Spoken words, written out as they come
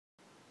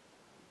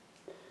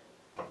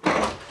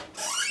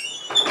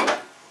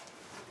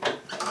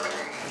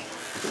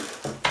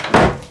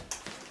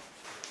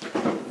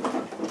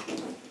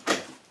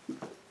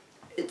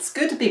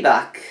be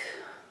back.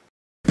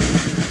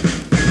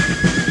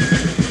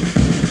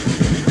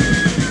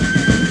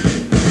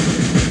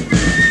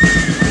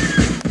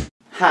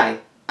 Hi,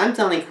 I'm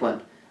Danny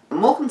Quinn,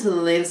 and welcome to the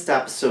latest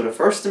episode of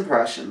First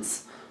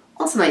Impressions.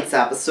 On tonight's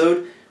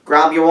episode,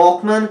 grab your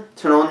Walkman,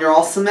 turn on your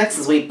awesome mix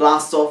as we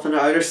blast off into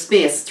outer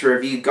space to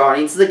review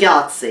Guardians of the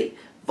Galaxy,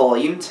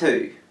 Volume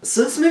 2.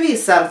 So this movie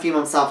is set a few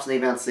months after the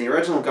events of the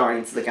original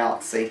Guardians of the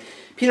Galaxy.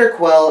 Peter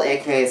Quill,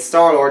 aka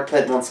Star-Lord,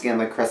 played once again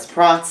by Chris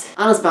Pratt,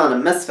 and his band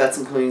of misfits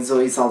including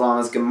Zoe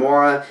Saldana's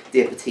Gamora,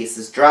 Dave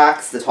Bautista's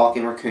Drax, the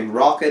Talking Raccoon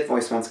Rocket,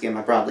 voiced once again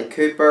by Bradley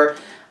Cooper,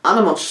 and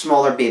a much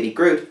smaller Baby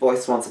Groot,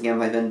 voiced once again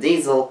by Vin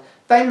Diesel,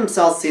 find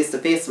themselves face to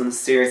face with the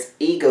mysterious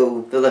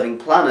Ego, the Living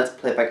Planet,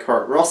 played by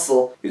Kurt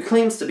Russell, who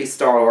claims to be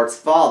Star-Lord's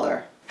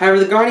father. However,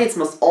 the Guardians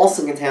must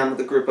also contend with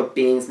a group of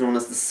beings known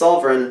as the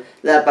Sovereign,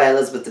 led by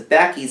Elizabeth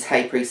Debicki's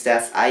High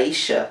Priestess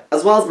Aisha,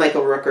 as well as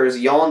Michael Rooker's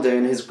Yondu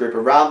and his group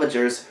of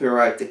Ravagers who are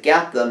out to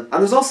get them.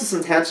 And there's also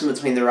some tension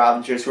between the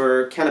Ravagers who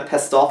are kind of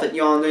pissed off at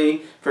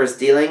Yondu for his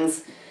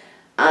dealings,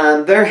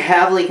 and they're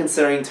heavily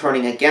considering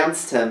turning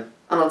against him.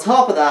 And on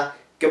top of that,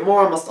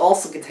 Gamora must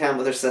also contend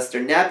with her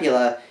sister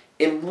Nebula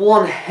in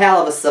one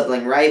hell of a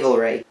sibling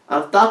rivalry.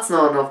 And if that's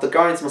not enough, the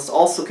Guardians must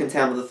also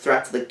contend with a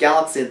threat to the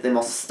galaxy that they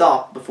must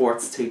stop before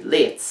it's too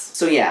late.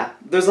 So yeah,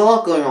 there's a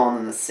lot going on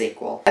in this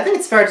sequel. I think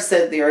it's fair to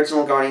say that the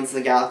original Guardians of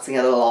the Galaxy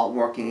had a lot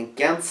working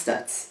against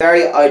it.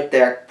 Very out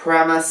there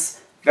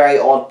premise, very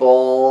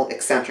oddball,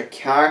 eccentric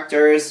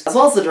characters, as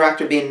well as the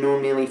director being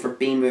known mainly for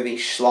B-movie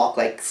schlock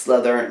like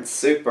Slither and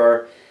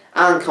Super,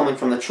 and coming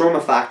from the Trauma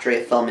Factory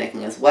of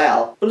filmmaking as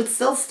well. But it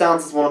still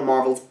stands as one of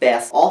Marvel's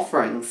best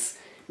offerings,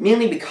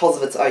 mainly because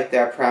of its out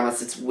there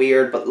premise, its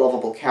weird but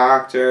lovable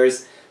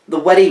characters, the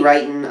witty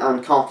writing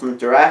and confident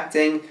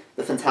directing,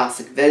 the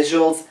fantastic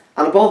visuals,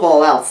 and above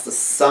all else, the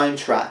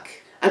soundtrack.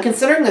 And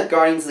considering that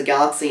Guardians of the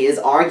Galaxy is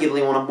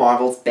arguably one of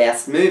Marvel's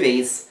best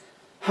movies,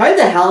 how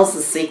the hell is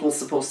the sequel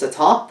supposed to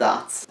top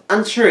that?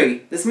 And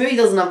true, this movie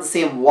doesn't have the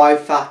same wow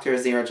factor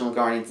as the original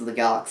Guardians of the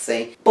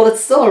Galaxy, but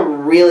it's still a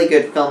really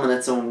good film in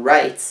its own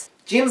right.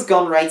 James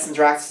Gunn writes and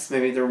directs this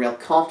movie with a real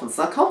confidence.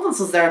 That confidence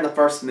was there in the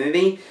first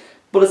movie,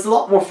 but it's a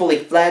lot more fully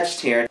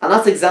fledged here, and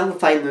that's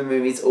exemplified in the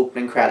movie's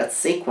opening credits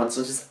sequence,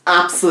 which is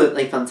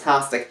absolutely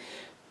fantastic.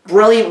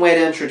 Brilliant way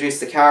to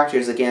introduce the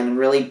characters again and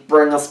really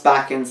bring us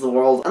back into the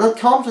world. And that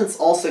confidence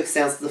also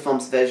extends to the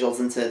film's visuals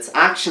into its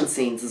action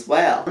scenes as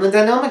well. And the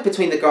dynamic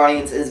between the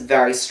Guardians is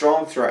very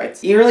strong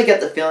throughout. You really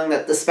get the feeling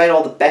that despite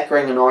all the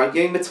bickering and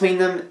arguing between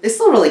them, they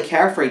still really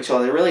care for each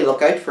other, they really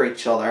look out for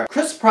each other.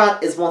 Chris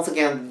Pratt is once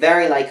again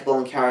very likeable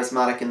and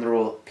charismatic in the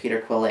role of Peter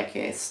Quill,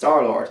 aka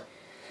Star-Lord.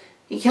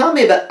 He can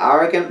be a bit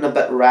arrogant and a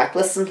bit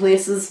reckless in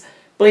places,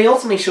 but he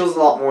ultimately shows a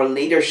lot more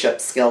leadership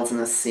skills in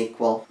this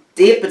sequel.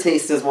 Dave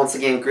Bautista is once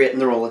again great in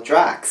the role of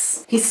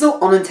Drax. He's so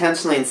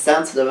unintentionally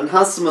insensitive and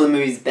has some of the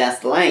movie's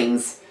best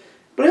lines,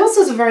 but he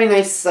also has a very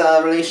nice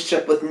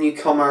relationship with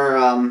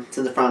newcomer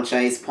to the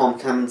franchise, Pom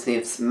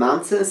Clementiev's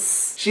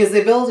Mantis. She has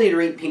the ability to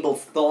read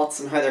people's thoughts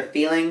and how they're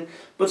feeling,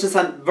 but she's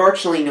had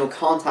virtually no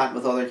contact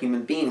with other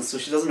human beings, so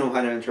she doesn't know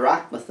how to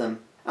interact with them.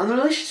 And the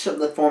relationship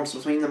that forms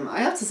between them,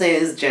 I have to say,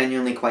 is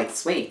genuinely quite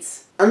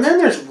sweet. And then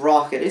there's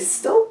Rocket, who's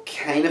still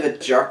kind of a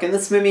jerk in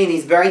this movie, and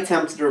he's very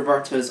tempted to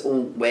revert to his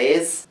old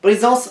ways. But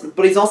he's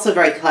also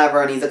very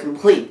clever, and he's a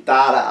complete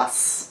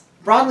badass.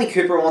 Bradley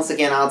Cooper once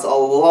again adds a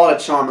lot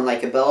of charm and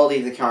likability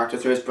to the character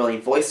through his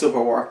brilliant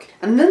voiceover work.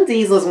 And Vin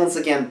Diesel is once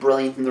again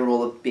brilliant in the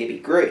role of Baby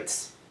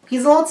Groot.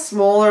 He's a lot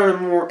smaller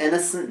and more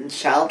innocent and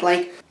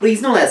childlike, but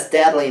he's no less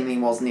deadly than he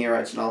was in the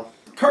original.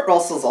 Kurt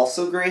Russell's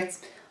also great.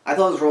 I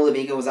thought his role of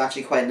Ego was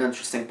actually quite an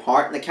interesting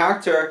part, and the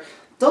character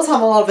does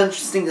have a lot of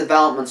interesting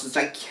developments which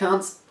I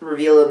can't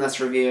reveal in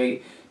this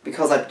review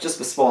because I've just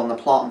been spoiling the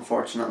plot,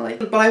 unfortunately.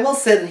 But I will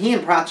say that he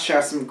and Pratt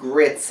share some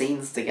great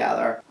scenes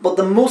together. But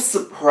the most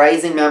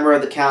surprising member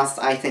of the cast,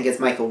 I think, is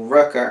Michael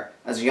Rooker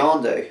as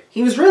Yondu.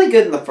 He was really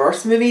good in the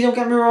first movie, don't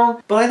get me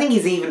wrong, but I think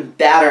he's even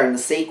better in the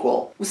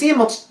sequel. We see a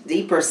much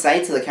deeper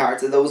side to the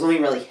character that was only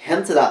really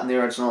hinted at in the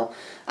original,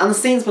 and the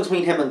scenes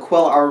between him and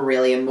Quill are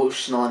really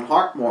emotional and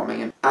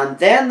heartwarming. And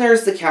then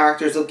there's the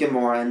characters of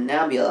Gamora and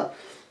Nebula.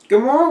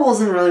 Gamora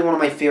wasn't really one of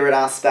my favourite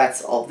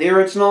aspects of the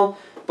original,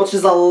 but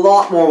she's a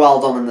lot more well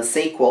done in the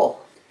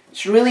sequel.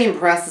 She really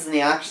impresses in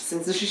the action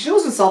scenes, and she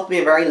shows herself to be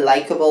a very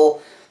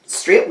likeable,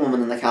 straight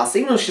woman in the cast,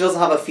 even though she does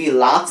have a few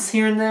laughs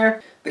here and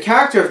there. The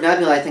character of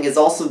Nebula, I think, is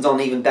also done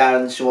even better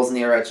than she was in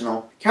the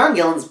original. Karen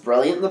Gillan's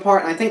brilliant in the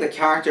part, and I think the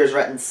character is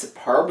written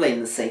superbly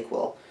in the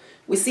sequel.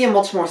 We see a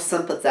much more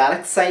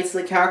sympathetic side to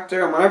the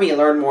character, and whenever you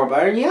learn more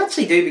about her, you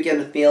actually do begin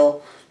to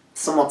feel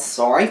somewhat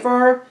sorry for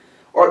her.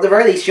 Or at the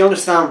very least, you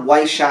understand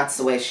why she acts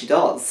the way she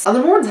does. And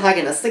the more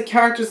antagonistic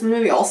characters in the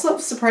movie also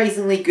have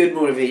surprisingly good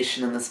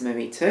motivation in this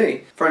movie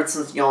too. For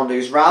instance,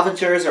 Yondu's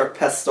Ravagers are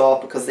pissed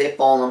off because they've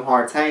fallen on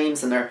hard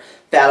times and they're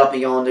fed up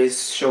with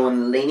Yondu's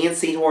showing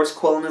leniency towards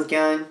Quill and his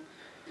gang.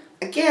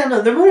 Again,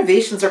 their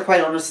motivations are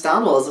quite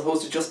understandable as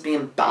opposed to just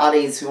being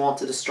baddies who want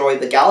to destroy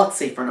the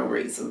galaxy for no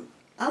reason.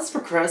 As for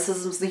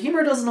criticisms, the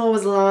humour doesn't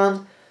always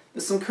land.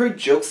 There's some crude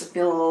jokes that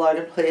feel a little out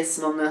of place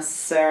and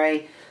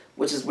unnecessary,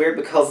 which is weird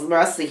because the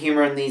rest of the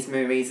humour in these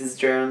movies is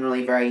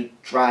generally very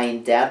dry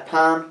and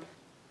deadpan.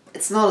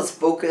 It's not as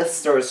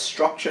focused or as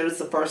structured as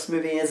the first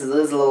movie is. It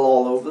is a little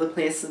all over the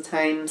place at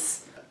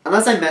times. And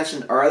as I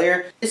mentioned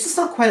earlier, it's just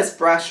not quite as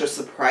fresh or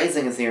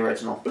surprising as the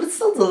original, but it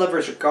still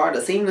delivers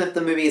regardless, even if the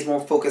movie is more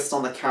focused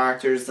on the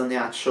characters than the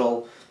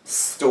actual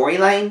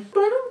storyline. But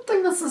I don't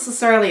think that's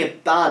necessarily a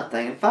bad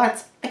thing. In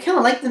fact, I kind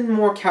of like the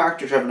more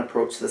character-driven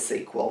approach to the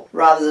sequel,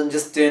 rather than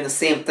just doing the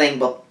same thing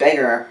but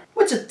bigger,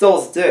 which it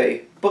does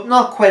do, but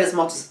not quite as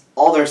much as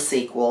other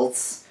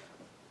sequels.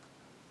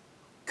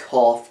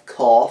 Cough,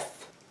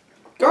 cough.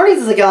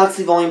 Guardians of the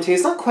Galaxy Volume 2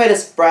 is not quite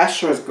as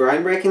fresh or as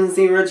groundbreaking as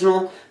the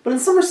original, but in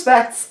some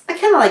respects, I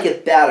kind of like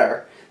it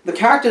better. The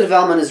character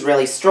development is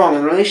really strong,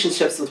 and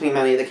relationships between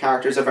many of the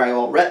characters are very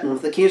well written,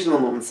 with occasional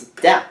moments of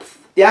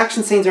depth. The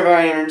action scenes are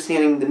very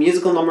entertaining, the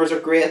musical numbers are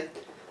great,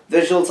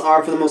 visuals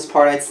are for the most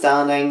part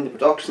outstanding, the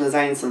production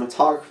design,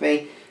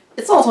 cinematography.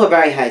 It's also a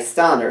very high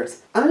standard,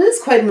 and it is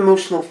quite an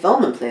emotional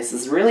film in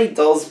places. It really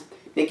does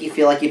make you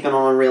feel like you've been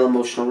on a real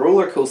emotional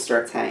roller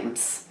coaster at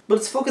times. But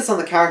its focus on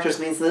the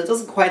characters means that it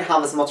doesn't quite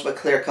have as much of a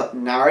clear-cut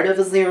narrative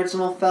as the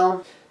original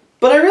film.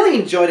 But I really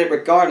enjoyed it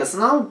regardless,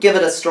 and I'll give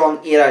it a strong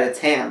 8 out of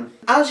 10.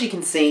 As you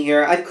can see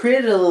here, I've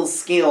created a little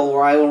scale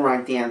where I will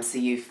rank the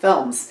MCU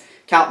films,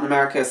 Captain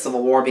America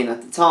Civil War being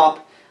at the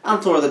top,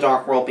 and Thor the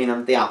Dark World being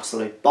at the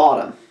absolute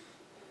bottom.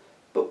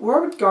 But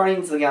where would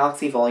Guardians of the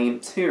Galaxy Volume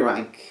 2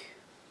 rank?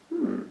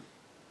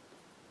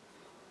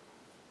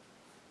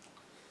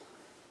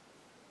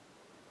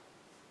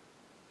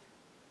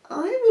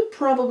 I would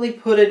probably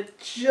put it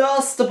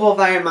just above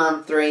Iron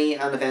Man 3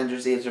 and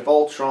Avengers Age of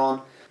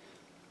Ultron,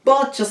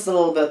 but just a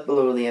little bit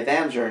below the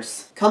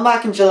Avengers. Come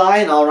back in July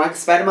and I'll rank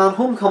Spider-Man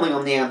Homecoming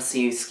on the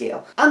MCU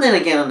scale, and then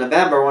again in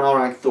November when I'll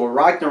rank Thor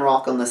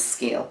Ragnarok on this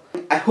scale.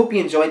 I hope you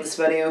enjoyed this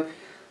video.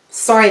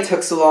 Sorry it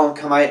took so long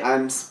to come out,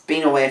 I've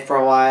been away for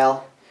a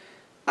while.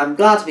 I'm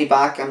glad to be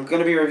back. I'm going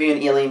to be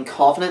reviewing Alien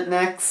Covenant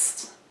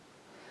next,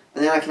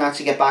 and then I can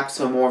actually get back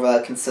to a more of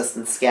a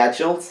consistent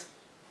schedule.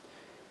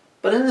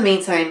 But in the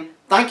meantime,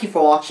 thank you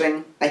for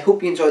watching. I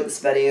hope you enjoyed this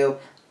video.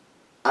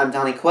 I'm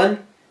Danny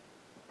Quinn.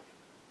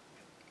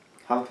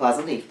 Have a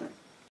pleasant evening.